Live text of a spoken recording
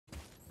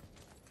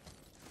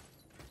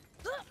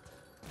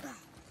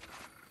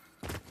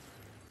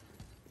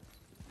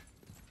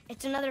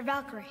It's another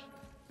Valkyrie.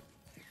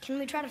 Can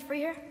we try to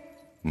free her?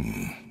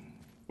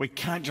 We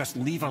can't just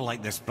leave her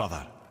like this,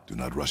 brother. Do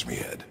not rush me,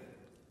 Ed.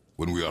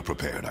 When we are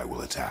prepared, I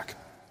will attack.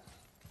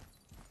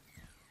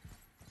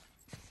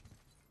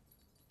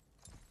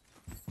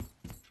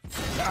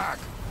 Attack!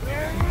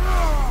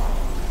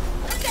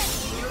 Okay,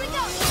 here we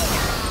go!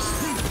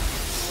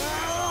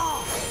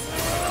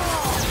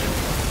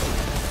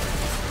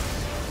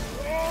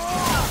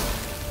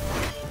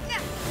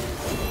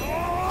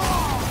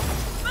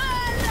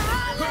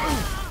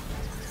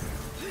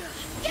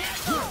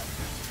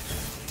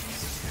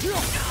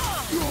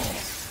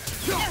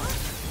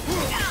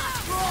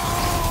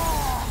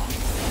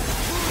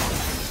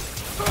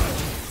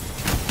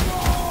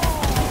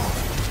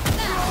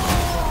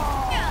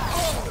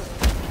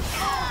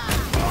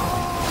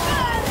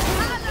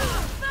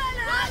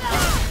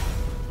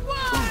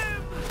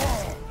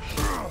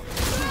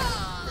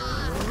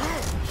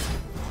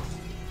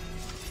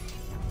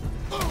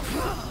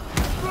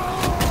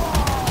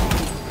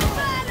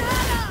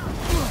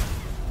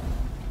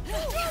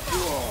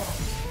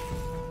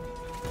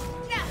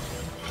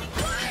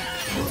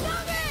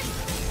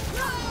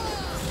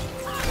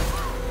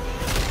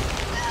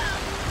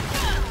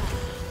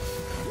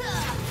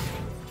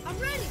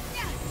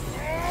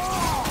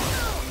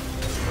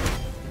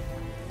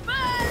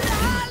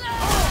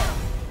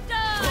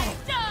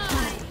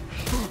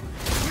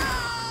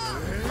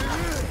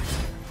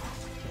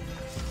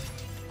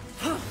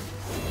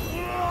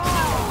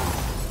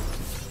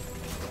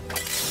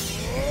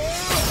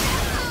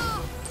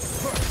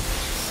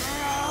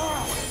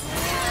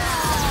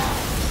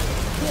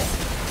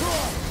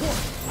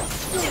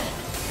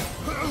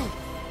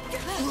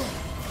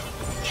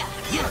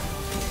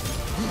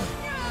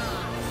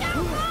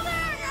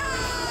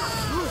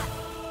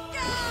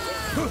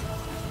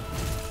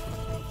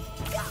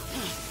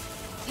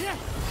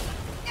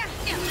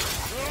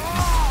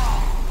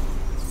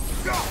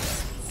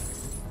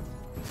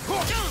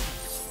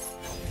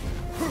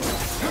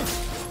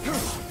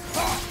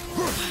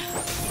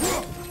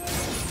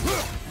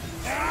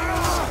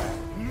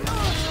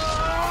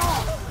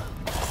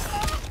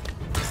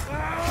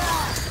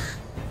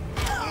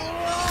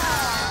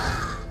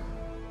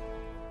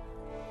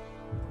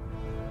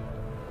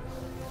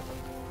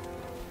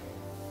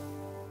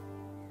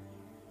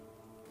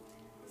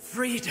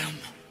 Freedom.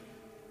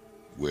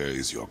 Where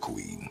is your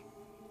queen?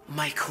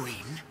 My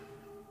queen?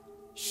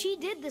 She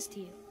did this to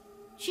you.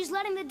 She's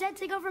letting the dead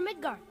take over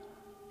Midgard.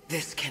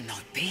 This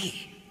cannot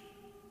be.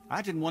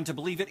 I didn't want to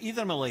believe it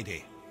either,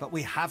 milady. But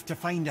we have to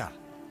find her.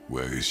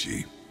 Where is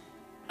she?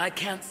 I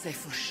can't say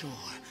for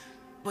sure,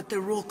 but the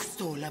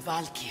Rokstol of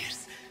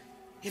Valkyrs.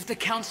 If the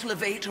Council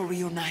of Eight are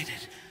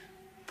reunited,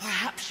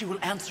 perhaps she will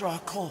answer our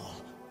call.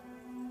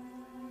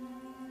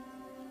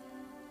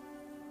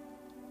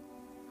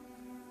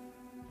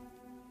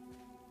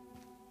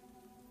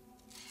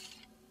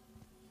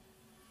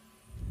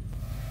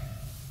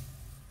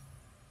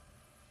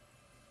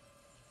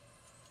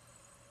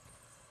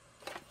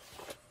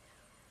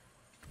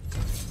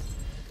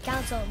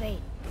 Council of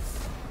Eight.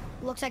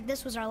 Looks like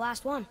this was our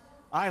last one.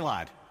 Aye,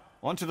 lad.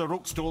 On to the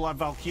Rokstol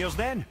Valkyrs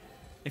then.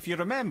 If you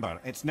remember,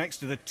 it's next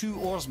to the two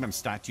oarsmen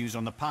statues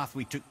on the path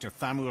we took to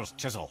Thamur's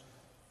chisel.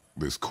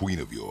 This queen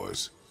of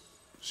yours,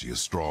 she is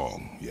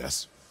strong,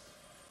 yes?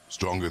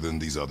 Stronger than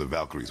these other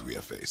Valkyries we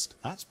have faced.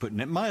 That's putting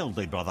it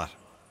mildly, brother.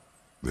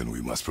 Then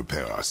we must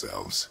prepare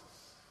ourselves.